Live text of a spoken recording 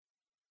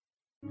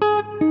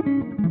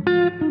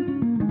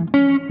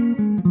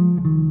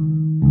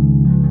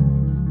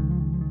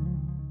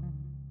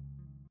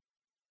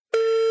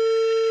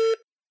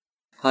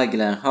Hi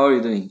Glen, how are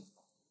you doing?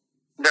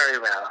 Very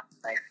well.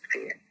 Nice to see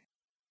you.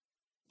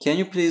 Can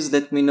you please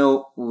let me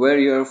know where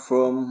you're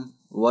from,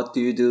 what do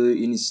you do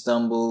in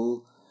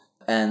Istanbul,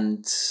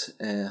 and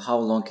how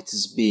long it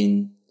has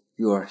been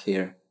you are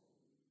here?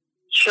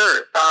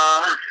 Sure.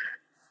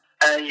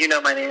 You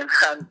know my name.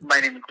 My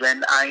name is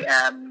Glen. I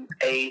am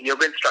a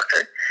yoga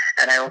instructor,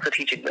 and I also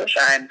teach English.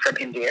 I'm from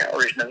India,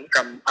 originally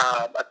from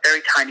a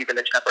very tiny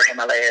village in Upper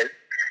Himalayas,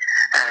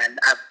 and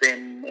I've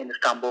been in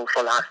Istanbul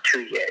for the last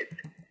 2 years.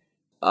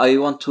 I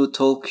want to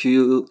talk to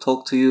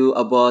you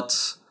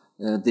about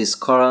this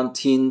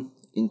quarantine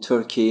in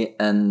Turkey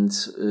and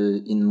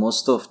in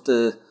most of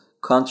the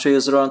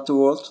countries around the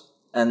world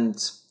and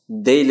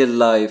daily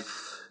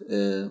life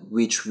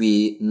which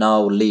we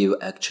now live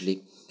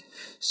actually.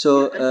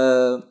 So,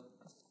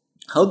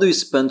 how do you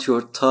spend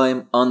your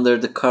time under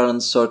the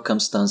current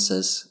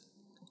circumstances?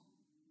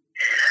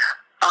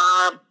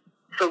 Um,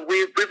 so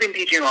we've been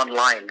teaching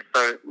online.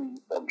 So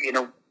you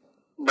know,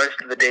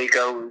 most of the day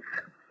goes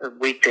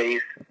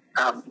weekdays.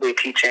 We're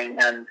teaching,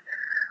 and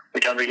we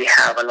don't really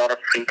have a lot of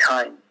free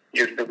time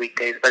during the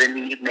weekdays. But in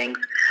the evenings,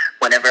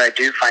 whenever I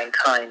do find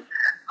time,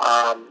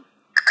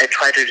 I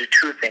try to do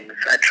two things.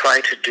 I try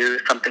to do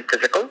something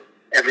physical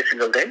every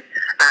single day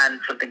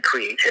and something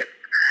creative.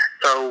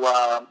 So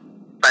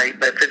by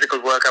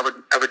physical work, I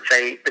would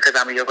say, because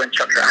I'm a yoga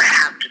instructor, I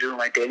have to do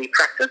my daily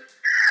practice.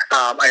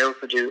 I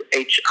also do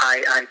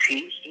HIIT,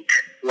 heat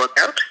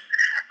workout,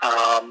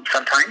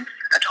 sometimes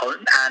at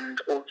home, and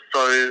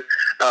also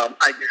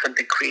I do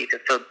something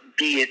creative. So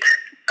be it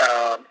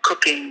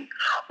cooking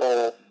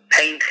or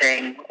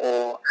painting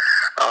or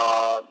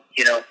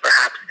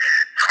perhaps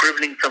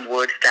scribbling some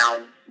words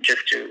down.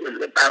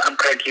 I'm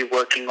currently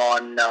working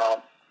on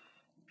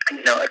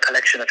a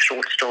collection of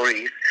short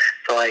stories.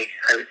 So I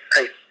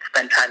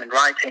spend time in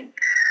writing.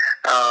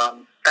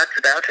 That's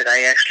about it.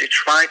 I actually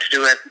try to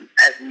do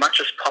as much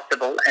as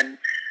possible, and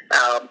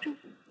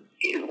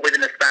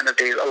within a span of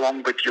days,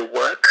 along with your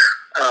work.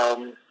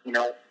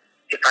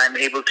 If I'm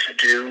able to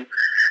do,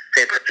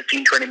 say, about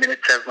 15-20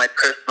 minutes of my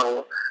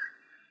personal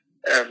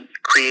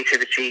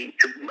creativity,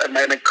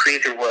 my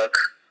creative work,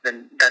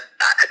 then that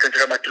I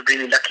consider myself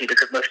really lucky,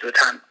 because most of the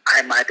time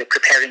I'm either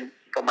preparing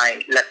for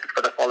my lesson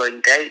for the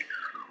following day,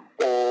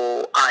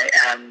 or I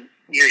am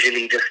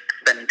usually just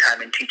spending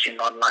time in teaching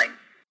online.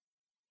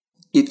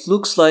 It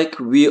looks like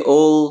we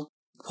all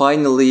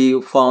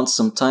finally found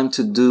some time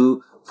to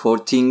do for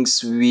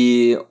things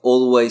we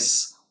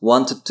always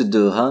wanted to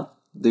do, huh?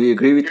 Do you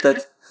agree with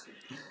that?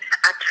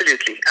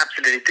 Absolutely,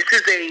 absolutely.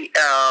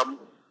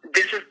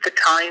 This is the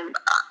time.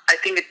 I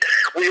think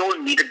we all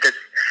needed this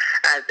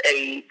as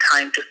a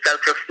time to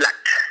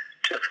self-reflect,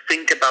 to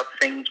think about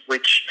things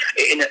which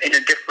in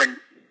a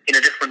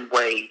different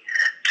way,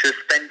 to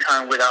spend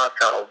time with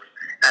ourselves.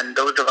 And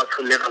those of us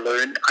who live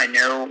alone, I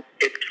know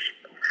it's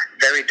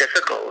very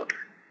difficult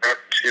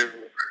to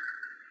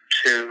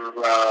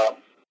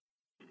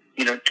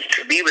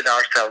to be with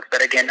ourselves.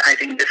 But again, I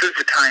think this is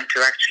the time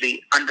to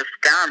actually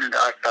understand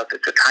ourselves.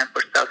 It's a time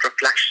for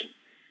self-reflection.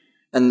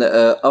 And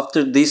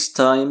after these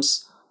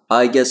times,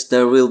 I guess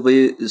there will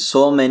be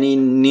so many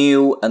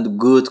new and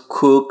good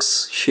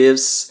cooks,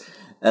 chefs,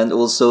 and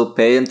also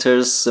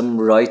painters, some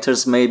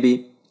writers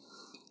maybe.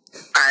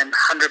 I'm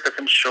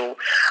 100% sure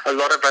a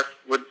lot of us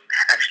would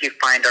actually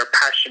find our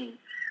passion.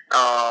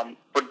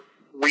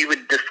 We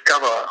would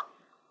discover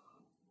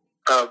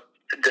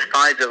the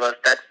sides of us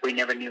that we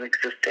never knew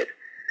existed.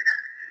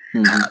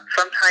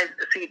 Sometimes,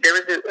 see, there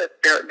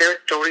are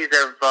stories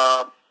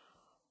of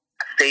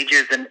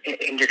sages in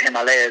Indian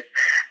Himalayas.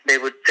 They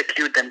would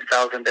seclude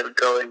themselves and they would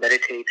go and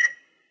meditate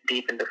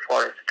deep in the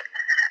forest.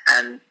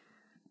 And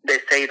they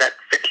say that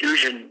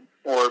seclusion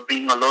or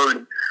being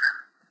alone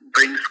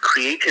brings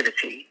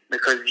creativity,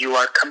 because you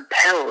are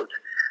compelled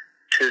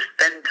to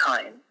spend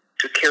time,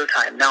 to kill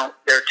time. Now,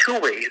 there are two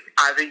ways.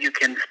 Either you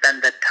can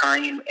spend that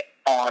time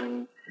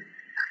on,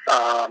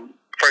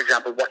 for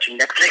example, watching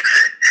Netflix,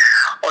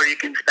 or you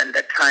can spend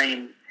that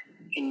time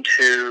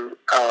into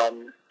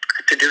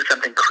to do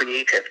something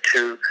creative,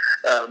 to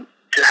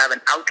have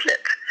an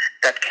outlet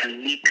that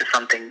can lead to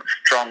something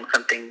strong,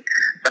 something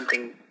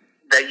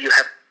that you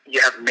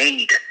have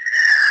made.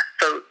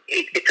 So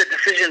it's a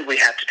decision we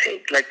have to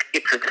take. Like,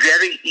 it's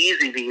very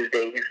easy these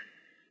days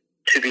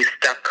to be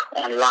stuck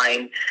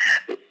online,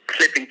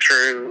 flipping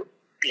through,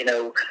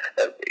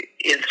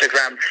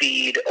 Instagram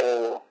feed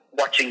or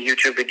watching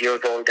YouTube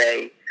videos all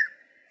day.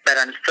 But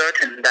I'm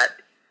certain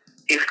that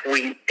if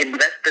we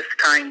invest this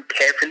time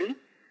carefully,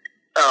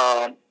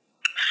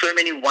 so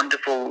many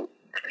wonderful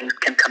things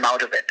can come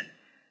out of it.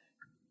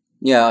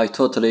 Yeah, I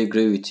totally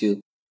agree with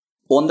you.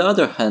 On the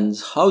other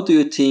hand, how do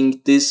you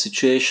think this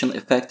situation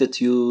affected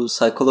you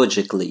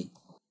psychologically?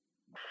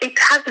 It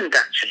hasn't,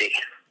 actually.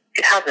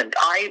 It hasn't.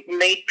 I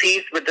made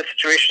peace with the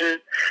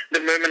situation the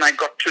moment I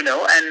got to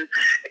know, and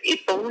it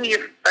only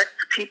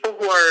affects people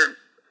who are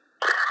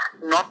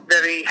not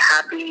very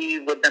happy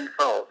with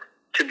themselves,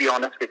 to to be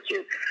honest with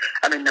you.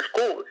 I mean, of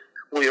course,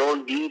 we all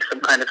need some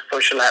kind of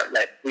social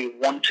outlet. We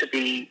want to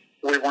be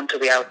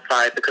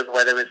outside because the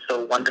weather is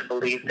so wonderful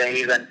these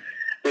days, and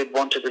we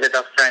want to be with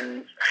our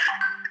friends,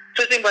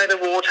 sitting by the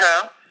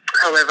water.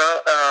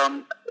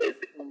 However,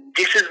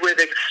 this is where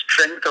the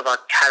strength of our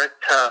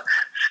character,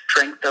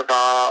 strength of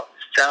our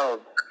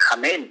selves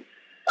come in.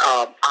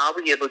 Are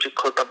we able to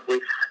cope up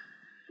with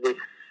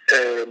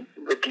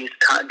these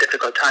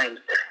difficult times?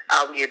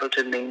 Are we able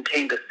to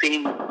maintain the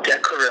same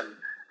decorum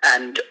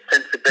and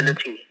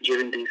sensibility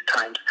during these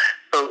times?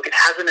 So it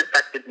hasn't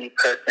affected me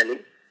personally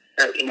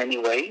in any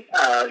way.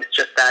 It's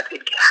just that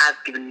it has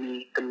given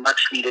me the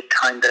much needed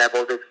time that I've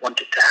always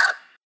wanted to have.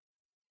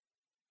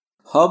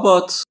 How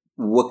about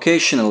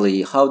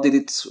vocationally? How did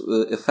it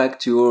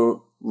affect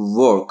your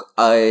work?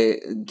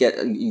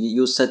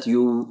 You said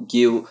you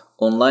give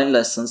online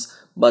lessons,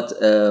 but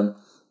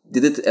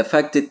did it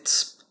affect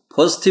it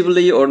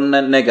positively or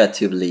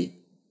negatively?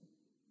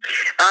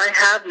 I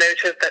have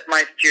noticed that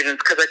my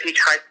students, because I teach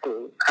high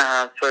school,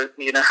 so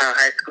you know how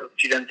high school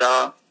students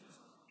are,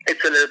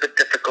 it's a little bit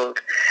difficult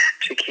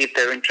to keep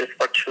their interest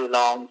for too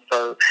long.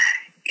 So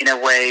in a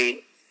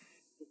way,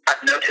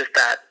 I've noticed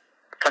that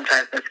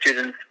sometimes my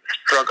students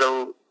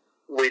struggle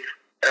with,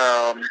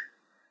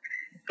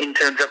 in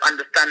terms of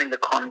understanding the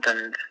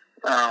content,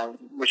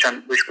 which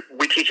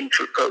we're teaching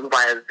through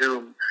via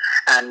Zoom,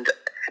 and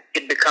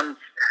it becomes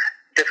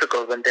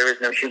difficult when there is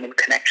no human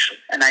connection.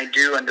 And I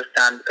do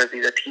understand, because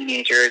these are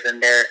teenagers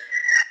and their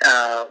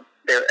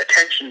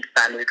attention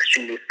span is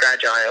extremely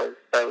fragile.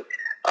 So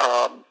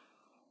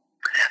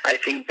I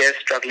think they're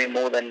struggling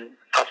more than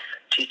us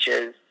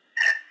teachers.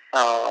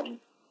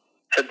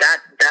 So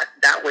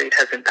that way it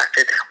has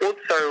impacted.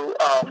 Also,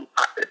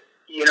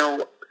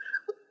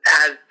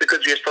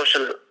 because we are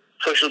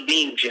social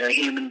beings,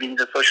 human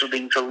beings are social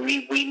beings, so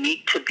we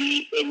need to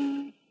be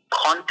in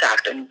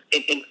contact and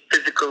in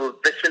physical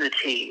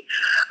vicinity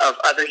of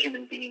other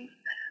human beings.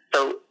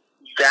 So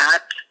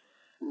that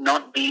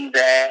not being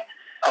there,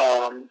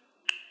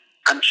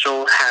 I'm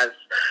sure has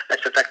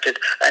affected,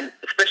 and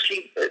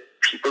especially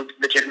people,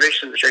 the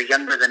generations which are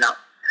younger than us,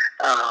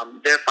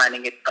 they're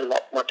finding it a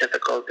lot more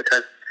difficult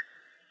because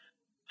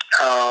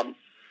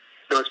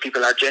those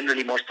people are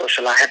generally more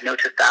social. I have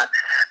noticed that.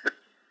 But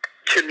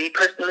to me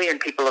personally,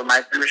 and people of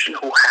my generation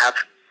who have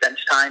spent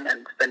time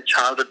and spent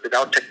childhood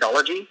without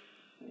technology,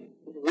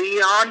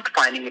 we aren't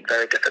finding it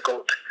very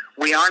difficult.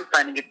 We aren't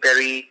finding it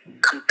very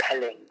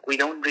compelling. We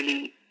don't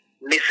really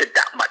miss it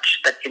that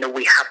much that,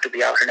 we have to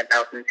be out and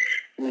about and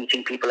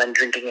meeting people and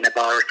drinking in a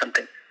bar or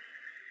something.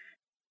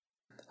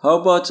 How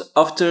about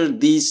after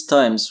these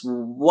times?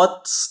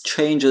 What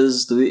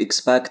changes do you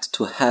expect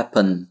to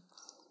happen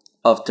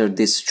after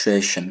this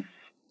situation?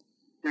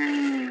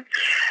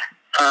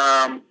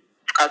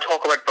 I'll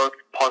talk about both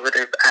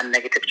positive and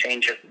negative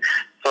changes.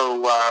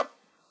 So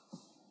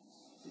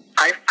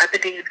I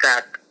believe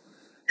that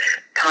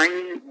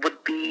time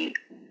would be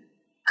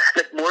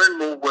that more and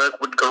more work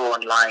would go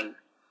online.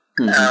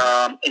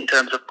 Mm-hmm. In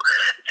terms of,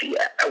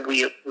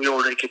 we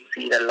already could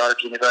see that a lot of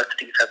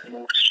universities have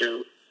moved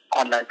to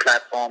online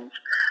platforms.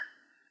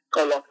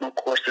 A lot more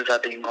courses are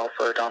being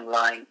offered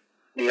online.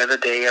 The other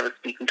day, I was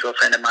speaking to a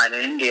friend of mine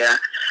in India,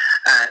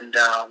 and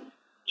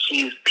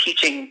he's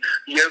teaching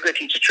yoga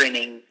teacher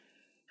training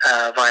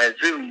via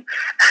Zoom.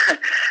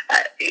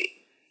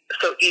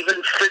 So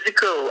even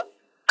physical,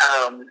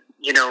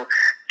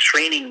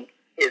 training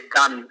is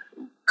done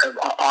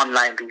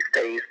online these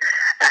days,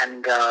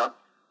 and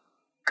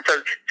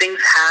so things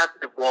have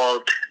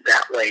evolved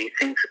that way.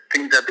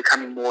 Things are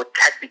becoming more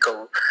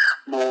technical,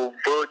 more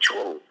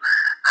virtual.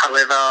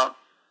 However,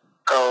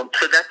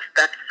 so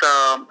that's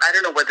I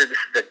don't know whether this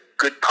is the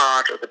good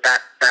part or the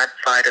bad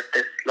side of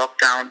this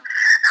lockdown.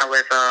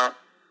 However,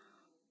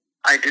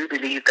 I do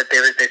believe that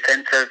there is a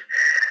sense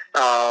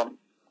of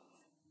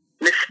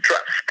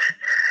mistrust,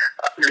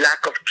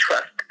 lack of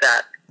trust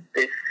that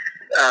this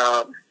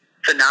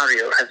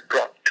scenario has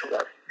brought to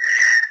us.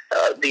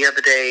 The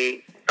other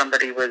day,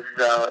 somebody was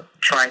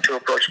trying to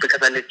approach,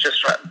 because I live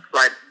just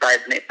right by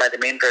the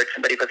main road.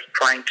 Somebody was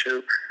trying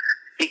to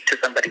speak to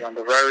somebody on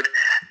the road,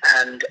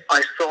 and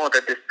I saw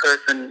that this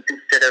person,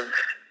 instead of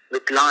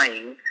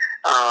replying,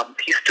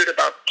 he stood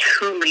about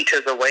 2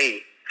 meters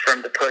away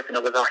from the person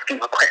who was asking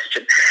a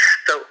question.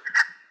 So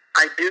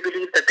I do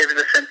believe that there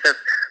is a sense of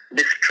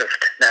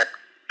mistrust that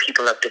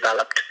people have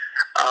developed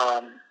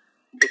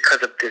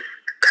because of this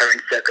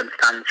current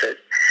circumstances.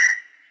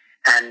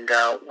 And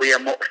we are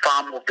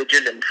far more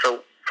vigilant.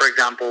 So, for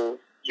example,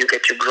 you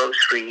get your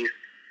groceries.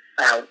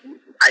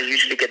 I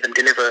usually get them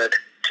delivered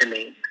to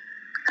me.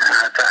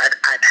 So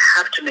I'd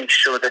have to make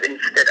sure that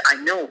instead, I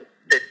know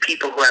that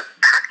people who have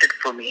packed it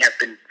for me have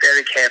been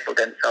very careful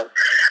themselves,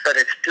 but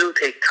it still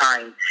takes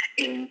time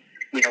in,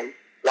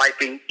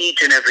 wiping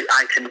each and every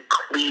item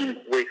clean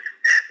with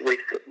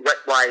wet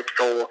wipes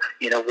or,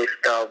 with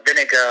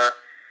vinegar,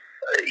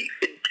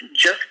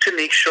 just to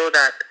make sure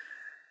that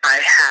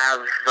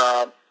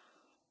I've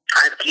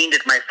cleaned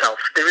it myself.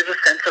 There is a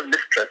sense of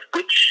mistrust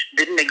which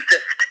didn't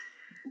exist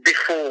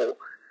before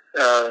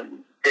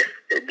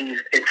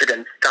these incidents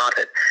then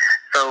started.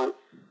 So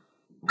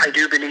I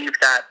do believe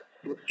that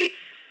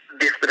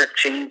this would have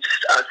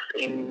changed us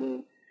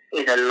in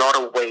a lot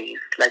of ways.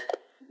 Like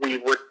we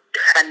would,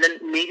 and then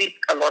maybe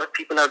a lot of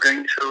people are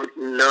going to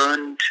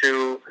learn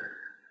to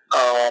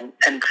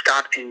and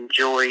start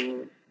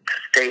enjoying to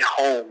stay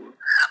home.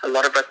 A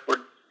lot of us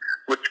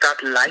would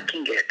start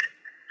liking it.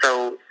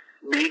 So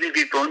maybe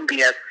we won't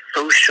be as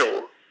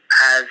social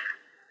as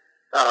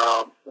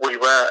we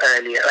were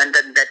earlier. And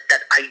then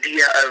that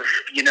idea of,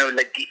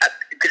 like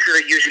this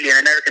is usually an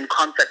American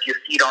concept. You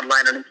see it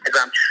online on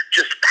Instagram.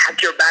 Just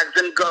pack your bags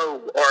and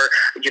go. Or,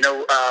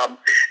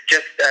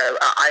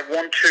 I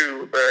want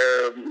to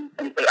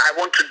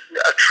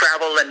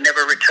travel and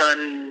never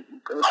return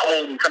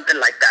home, something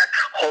like that.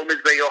 Home is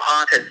where your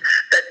heart is.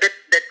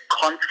 That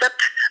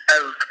concept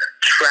of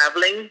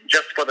traveling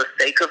just for the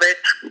sake of it,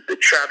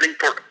 traveling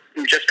for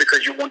just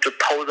because you want to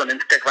pose on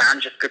Instagram,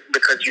 just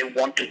because you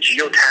want to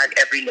geotag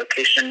every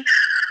location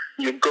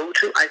you go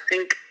to, I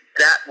think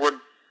that would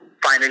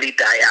finally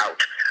die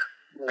out.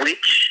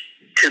 Which,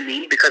 to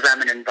me, because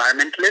I'm an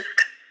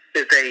environmentalist,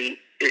 is a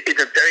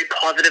very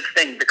positive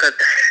thing. Because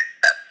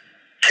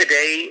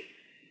today,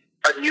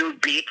 a new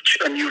beach,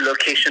 a new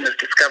location is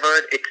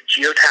discovered, it's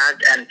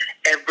geotagged, and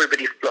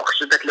everybody flocks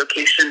to that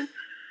location,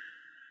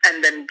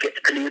 and then gets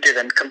polluted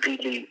and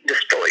completely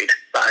destroyed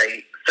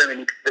by so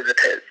many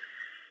visitors.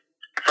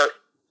 So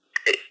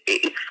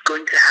it's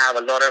going to have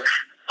a lot of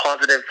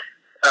positive,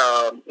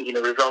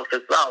 results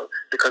as well,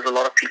 because a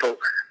lot of people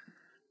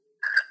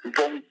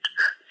won't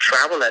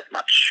travel as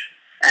much.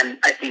 And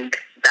I think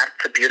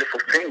that's a beautiful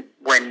thing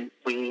when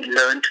we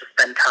learn to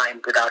spend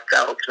time with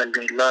ourselves, when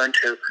we learn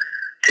to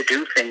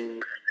do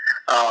things.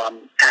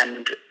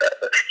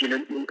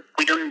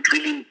 We don't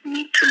really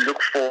need to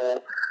look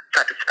for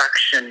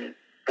satisfaction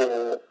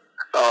for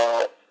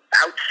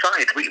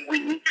outside. We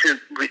need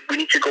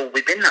to go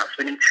within us.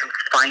 We need to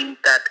find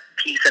that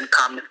peace and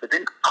calmness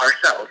within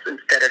ourselves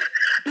instead of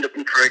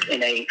looking for it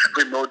in a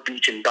remote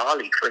beach in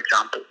Bali, for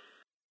example.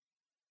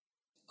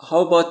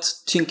 How about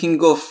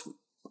thinking of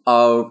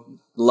our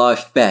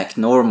life back,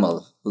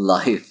 normal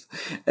life?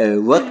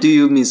 What do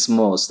you miss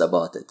most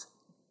about it?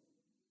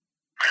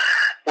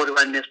 What do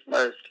I miss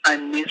most? I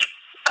miss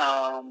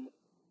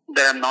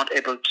that I'm not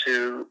able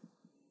to,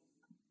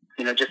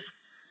 just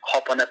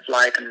hop on a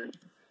flight and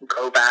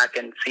go back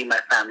and see my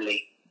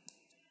family.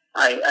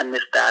 I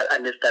miss that. I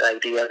miss that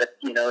idea that,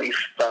 if,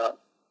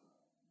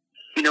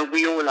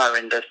 we all are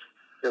in this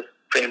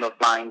frame of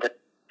mind that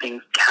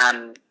things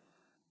can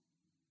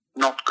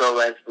not go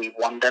as we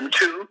want them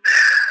to.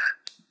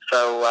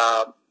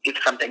 So if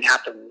something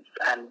happens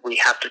and we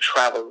have to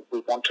travel,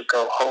 we want to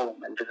go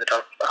home and visit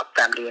our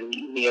family and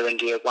near and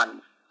dear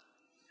ones.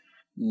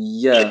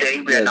 Yeah.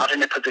 Today we are not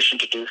in a position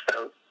to do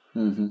so.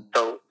 Mm-hmm.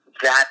 So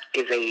that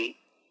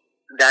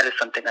is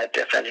something I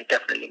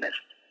definitely miss.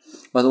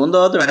 But on the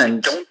other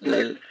hand, I don't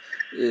miss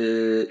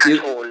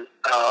at all,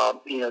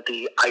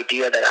 the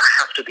idea that I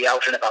have to be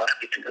out and about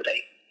every single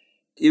day.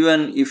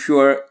 Even if you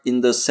are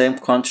in the same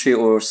country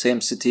or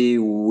same city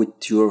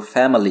with your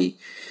family,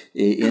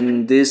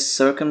 in these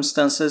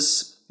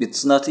circumstances,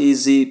 it's not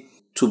easy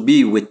to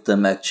be with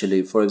them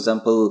actually. For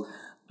example,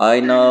 I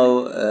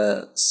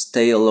now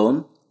stay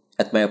alone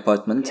at my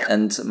apartment,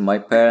 and my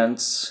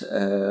parents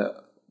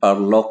are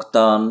locked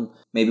down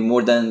maybe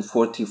more than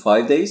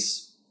 45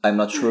 days. I'm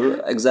not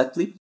sure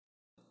exactly.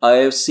 I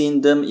have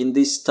seen them in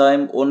this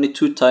time only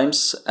 2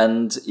 times,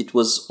 and it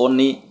was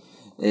only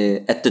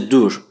at the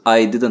door.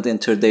 I didn't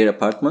enter their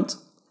apartment.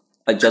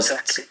 I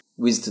just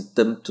visited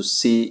them to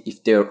see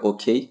if they're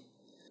okay.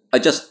 I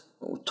just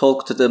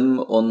talked to them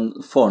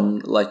on phone,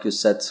 like you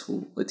said,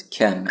 with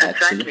Cam,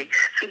 actually. Exactly.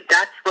 See,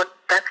 that's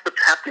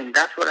what's happening.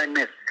 That's what I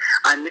miss.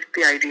 I miss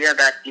the idea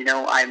that,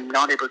 I'm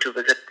not able to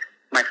visit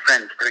my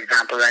friends, for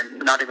example. I'm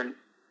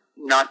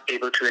not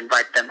able to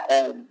invite them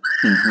home.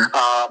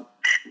 Mm-hmm.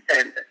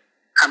 And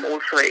I'm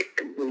also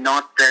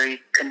not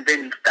very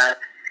convinced that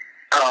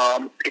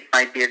it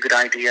might be a good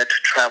idea to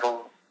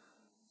travel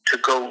to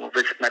go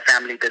visit my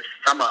family this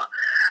summer,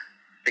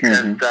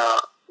 because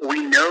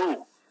we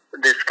know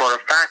this for a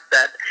fact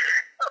that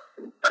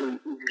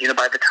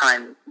by the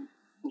time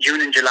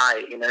June and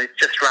July, it's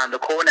just around the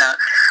corner.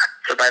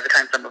 So by the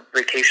time summer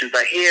vacations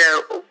are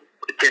here,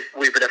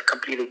 we would have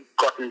completely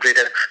gotten rid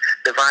of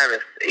the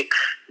virus. It's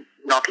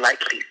not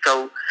likely.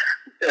 So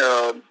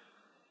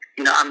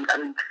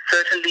I'm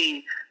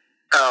certainly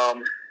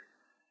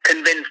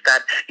convinced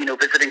that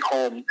visiting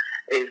home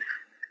is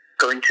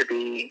going to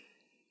be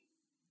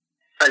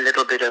a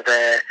little bit of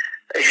a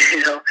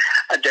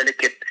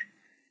delicate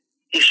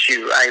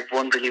issue. I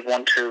won't really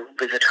want to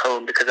visit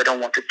home because I don't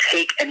want to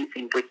take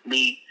anything with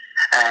me.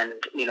 And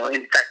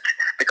in fact,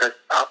 because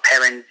our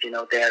parents,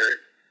 they're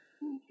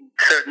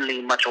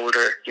certainly much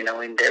older.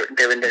 They're in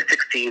their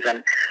 60s,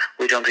 and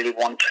we don't really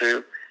want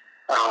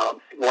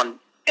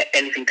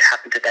anything to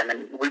happen to them.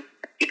 And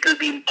it will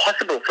be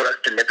impossible for us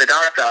to live with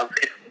ourselves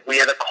if we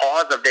are the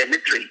cause of their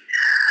misery,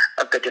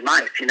 of the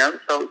demise.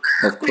 So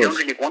we don't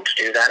really want to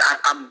do that.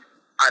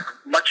 I'd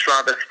much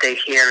rather stay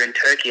here in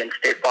Turkey and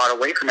stay far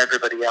away from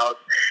everybody else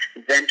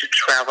than to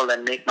travel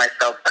and make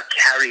myself a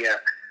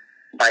carrier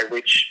by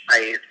which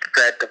I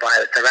spread the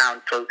virus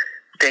around. So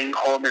staying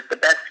home is the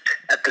best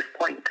at this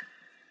point.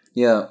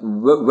 Yeah.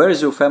 Where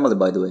is your family,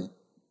 by the way?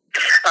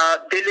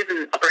 They live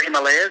in Upper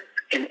Himalayas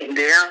in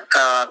India.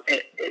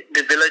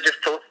 The village is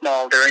so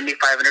small, there are only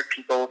 500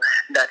 people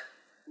that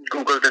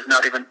Google does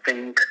not even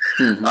think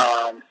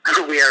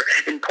we are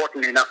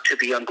important enough to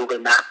be on Google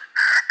Maps.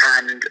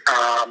 And,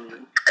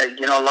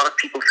 a lot of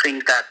people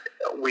think that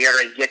we are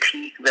a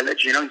Yeti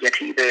village,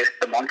 Yeti,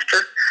 the monster.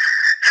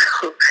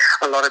 So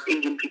a lot of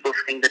Indian people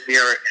think that we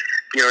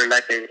are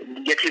like a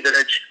Yeti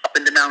village up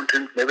in the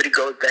mountains. Nobody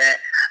goes there.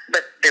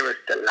 But there is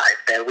still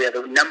life there. We are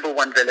the number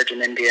one village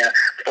in India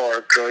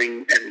for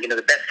growing,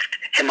 the best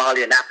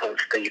Himalayan apples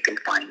that you can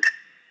find.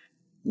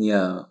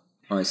 Yeah,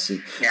 I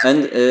see. Yeah.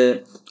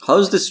 And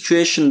how's the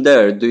situation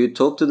there? Do you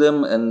talk to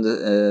them, and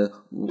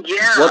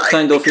what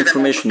kind of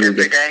information you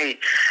get? Every day.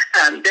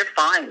 They're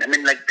fine. I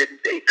mean,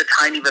 it's a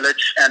tiny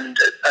village, and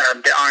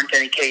there aren't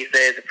any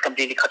cases. It's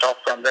completely cut off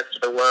from the rest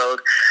of the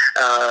world.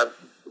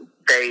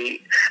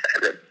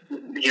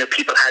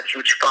 People have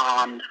huge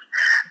farms,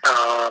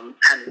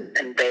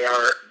 and they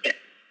are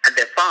at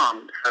their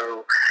farm,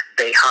 so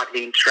they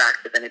hardly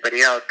interact with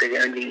anybody else. They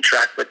only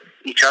interact with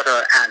each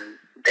other and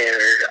their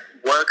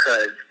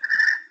workers,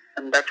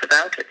 and that's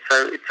about it.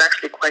 So it's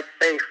actually quite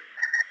safe.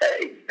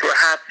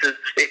 Perhaps the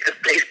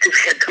safest place to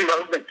be at the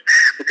moment,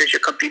 because you're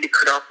completely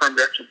cut off from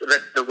the rest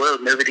of the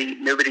world.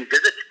 Nobody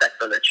visits that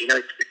village.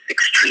 It's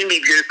extremely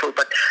beautiful,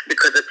 but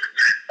because it's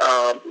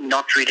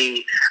not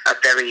really a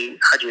very,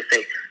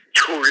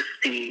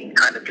 touristy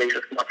kind of place.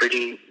 It's not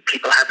really,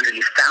 people haven't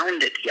really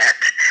found it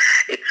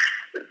yet.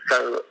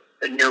 So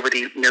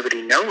nobody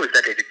knows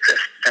that it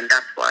exists, and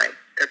that's why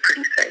they're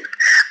pretty safe.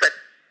 But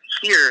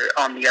here,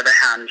 on the other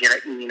hand,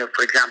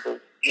 for example,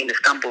 in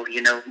Istanbul,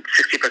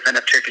 60%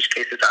 of Turkish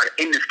cases are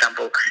in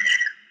Istanbul.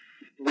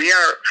 We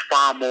are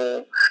far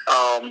more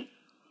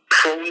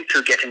prone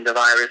to getting the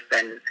virus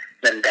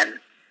than them.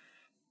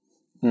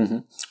 Mm-hmm.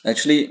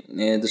 Actually,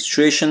 the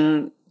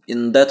situation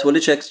in that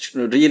village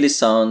really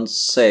sounds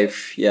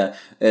safe. Yeah.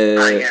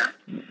 Yeah.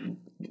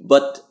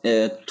 But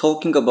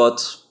talking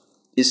about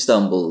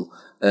Istanbul,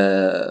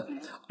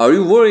 are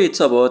you worried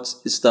about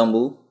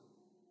Istanbul?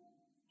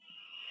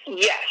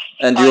 Yes.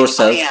 And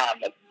yourself?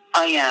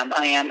 I am.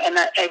 And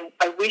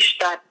I wish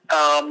that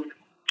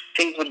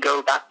things would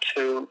go back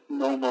to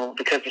normal,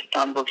 because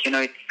Istanbul,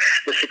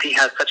 the city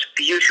has such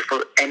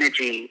beautiful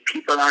energy.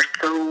 People are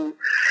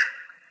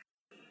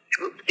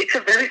it's a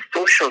very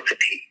social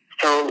city.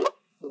 So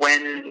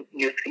when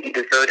you see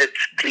deserted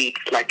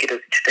streets like it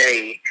is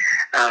today,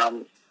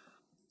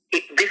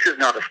 this is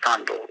not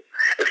Istanbul.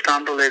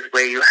 Istanbul is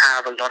where you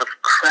have a lot of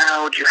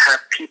crowd, you have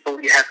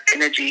people, you have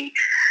energy,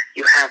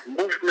 you have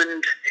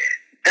movement.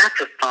 That's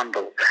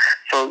Istanbul.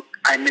 So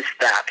I miss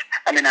that.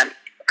 I mean,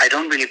 I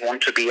don't really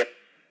want to be a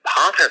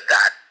part of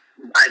that.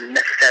 I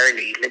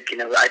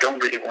don't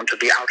really want to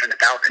be out and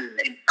about on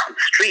the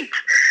streets.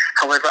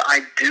 However,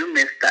 I do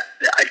miss that.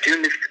 I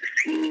do miss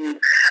seeing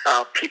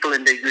people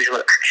in their usual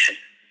action.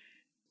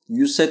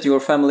 You said your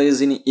family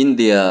is in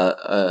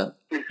India.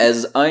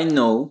 As I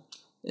know,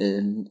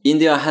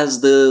 India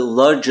has the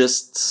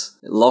largest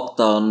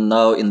lockdown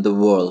now in the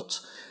world.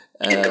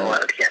 In the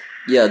world, yes.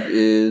 Yeah,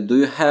 do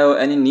you have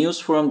any news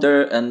from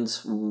there, and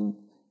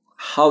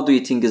how do you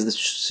think is the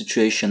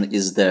situation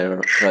is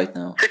there right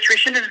now?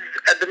 Situation is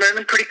at the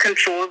moment pretty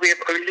controlled. We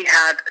have only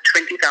had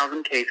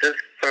 20,000 cases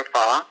so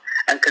far,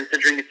 and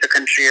considering it's a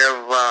country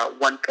of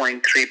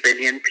 1.3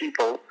 billion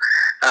people,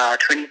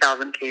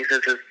 20,000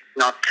 cases is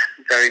not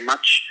very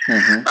much,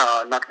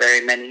 not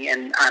very many,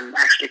 and I'm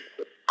actually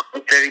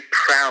very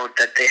proud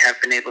that they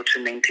have been able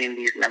to maintain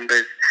these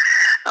numbers.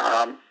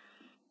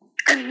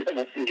 And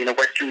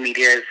Western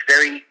media is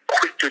very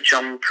quick to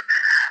jump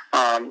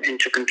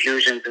into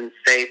conclusions and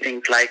say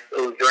things like,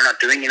 "Oh, you're not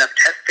doing enough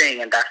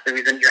testing, and that's the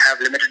reason you have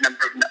limited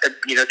number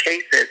of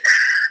cases."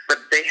 But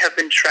they have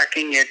been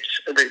tracking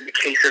the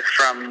cases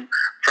from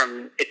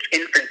its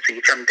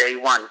infancy, from day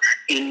one.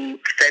 In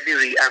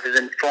February, I was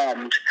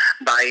informed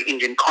by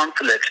Indian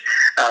consulate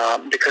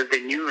because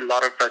they knew a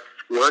lot of us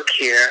work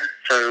here.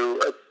 So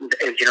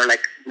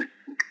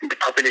the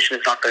population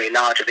is not very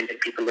large of Indian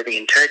people living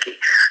in Turkey.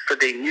 So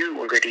they knew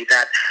already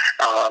that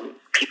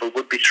people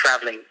would be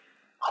traveling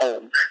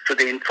home. So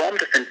they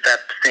informed us in Feb,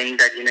 saying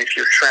that, if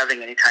you're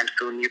traveling anytime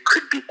soon, you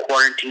could be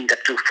quarantined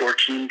up to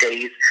 14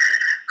 days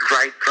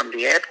right from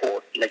the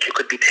airport. Like, you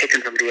could be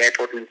taken from the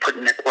airport and put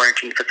in a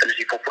quarantine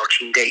facility for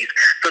 14 days.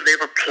 So they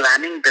were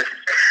planning this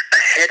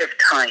ahead of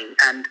time.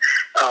 And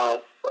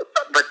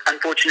but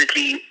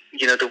unfortunately,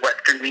 the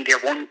Western media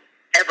won't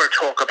ever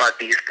talk about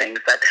these things,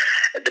 that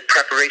the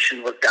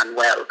preparation was done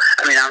well.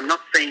 I mean, I'm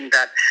not saying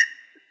that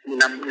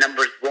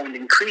numbers won't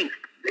increase.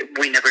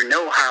 We never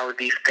know how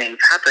these things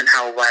happen,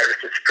 how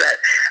viruses spread.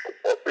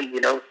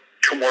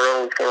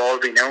 Tomorrow, for all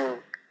we know,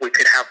 we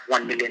could have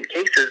 1 million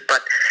cases.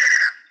 But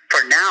for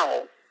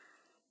now,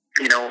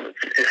 the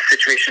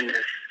situation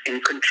is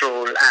in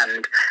control,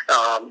 and,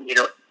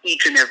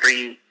 each and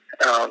every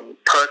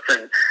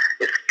person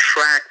is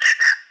tracked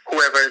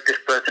whoever this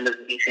person is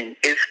meeting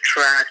is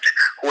tracked,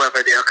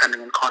 whoever they are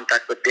coming in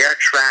contact with, they are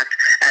tracked,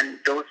 and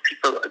those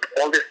people,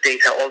 all this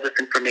data, all this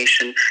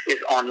information is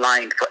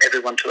online for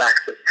everyone to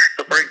access.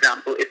 So, for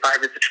example, if I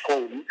visit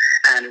home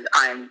and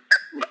I'm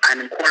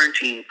in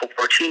quarantine for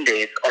 14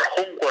 days or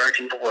home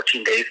quarantine for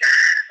 14 days,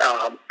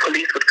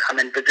 police would come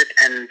and visit,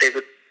 and they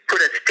would put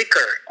a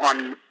sticker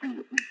on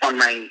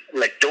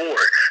my door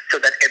so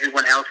that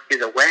everyone else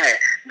is aware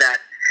that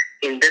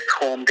in this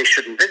home they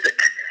shouldn't visit,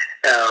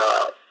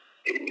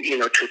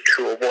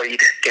 to avoid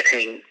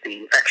getting the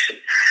infection,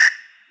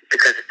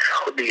 because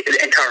the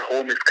entire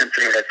home is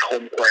considered as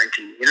home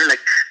quarantine.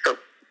 So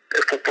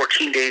for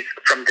 14 days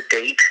from the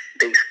date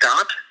they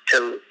start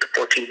till the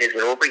 14 days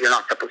are over, you're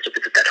not supposed to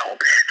visit that home.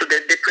 So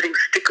they're putting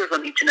stickers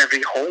on each and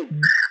every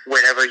home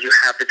wherever you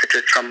have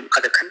visitors from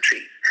other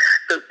countries.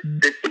 So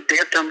they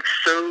have done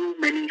so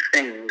many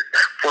things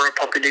for a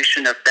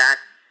population of that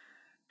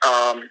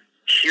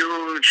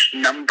huge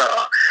number.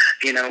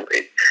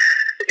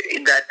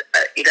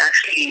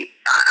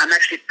 I'm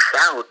actually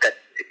proud that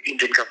the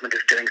Indian government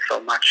is doing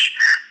so much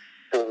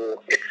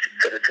for its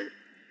citizens.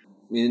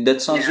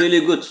 That sounds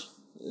really good.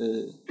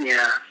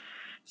 Yeah.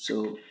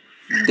 So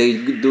they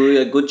do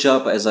a good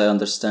job, as I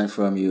understand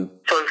from you.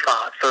 So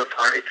far,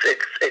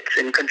 it's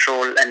in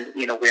control, and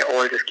we're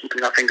all just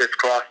keeping our fingers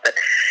crossed that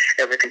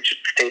everything should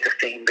stay the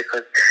same,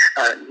 because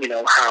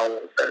how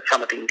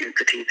some of the Indian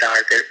cities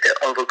are.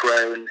 They're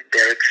overgrown.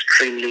 They're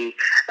extremely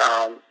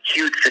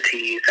huge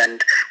cities,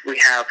 and we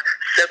have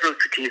several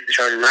cities which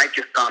are like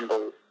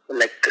Istanbul,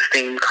 like the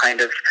same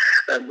kind of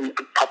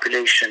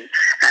population.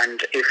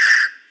 And if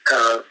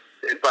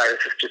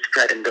viruses to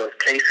spread in those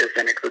places,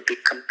 then it would be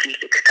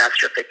completely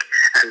catastrophic,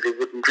 and we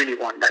wouldn't really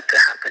want that to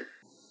happen.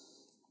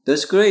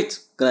 That's great,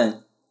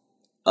 Glenn.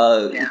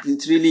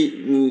 It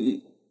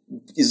really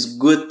is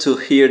good to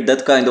hear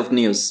that kind of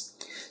news.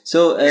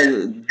 So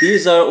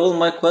these are all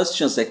my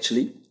questions,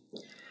 actually.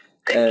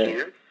 Thank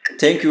you.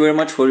 Thank you very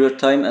much for your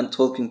time and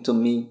talking to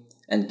me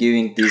and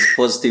giving these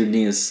positive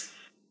news.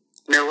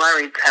 No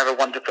worries. Have a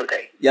wonderful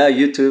day. Yeah,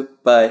 you too.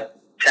 Bye.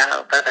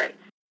 Ciao. Bye-bye.